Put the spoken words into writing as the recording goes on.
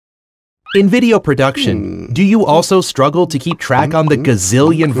In video production, do you also struggle to keep track on the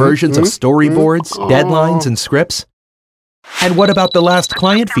gazillion versions of storyboards, deadlines, and scripts? And what about the last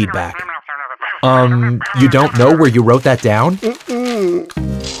client feedback? You don't know where you wrote that down?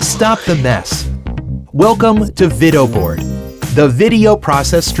 Stop the mess. Welcome to Vidoboard, the video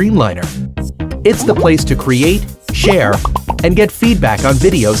process streamliner. It's the place to create, share, and get feedback on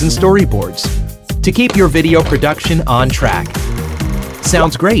videos and storyboards to keep your video production on track.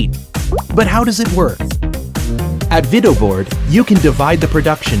 Sounds great, but how does it work? At Vidoboard, you can divide the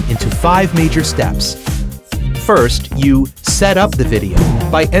production into 5 major steps. First, you set up the video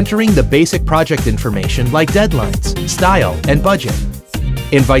by entering the basic project information like deadlines, style, and budget.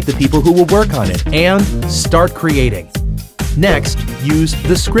 Invite the people who will work on it and start creating. Next, use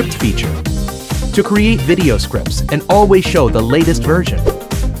the script feature to create video scripts and always show the latest version.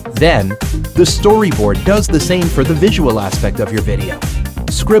 Then, the storyboard does the same for the visual aspect of your video.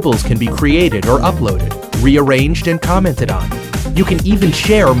 Scribbles can be created or uploaded, rearranged and commented on. You can even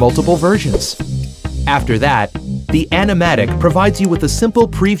share multiple versions. After that, the animatic provides you with a simple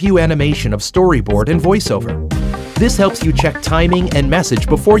preview animation of storyboard and voiceover. This helps you check timing and message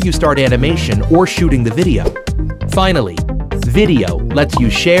before you start animation or shooting the video. Finally, video lets you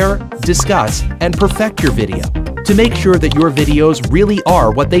share, discuss, and perfect your video to make sure that your videos really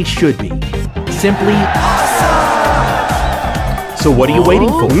are what they should be. Simply awesome! So what are you waiting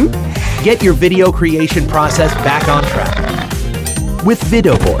for? Get your video creation process back on track with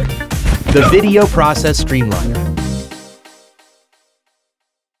Vidoboard, the video process streamliner.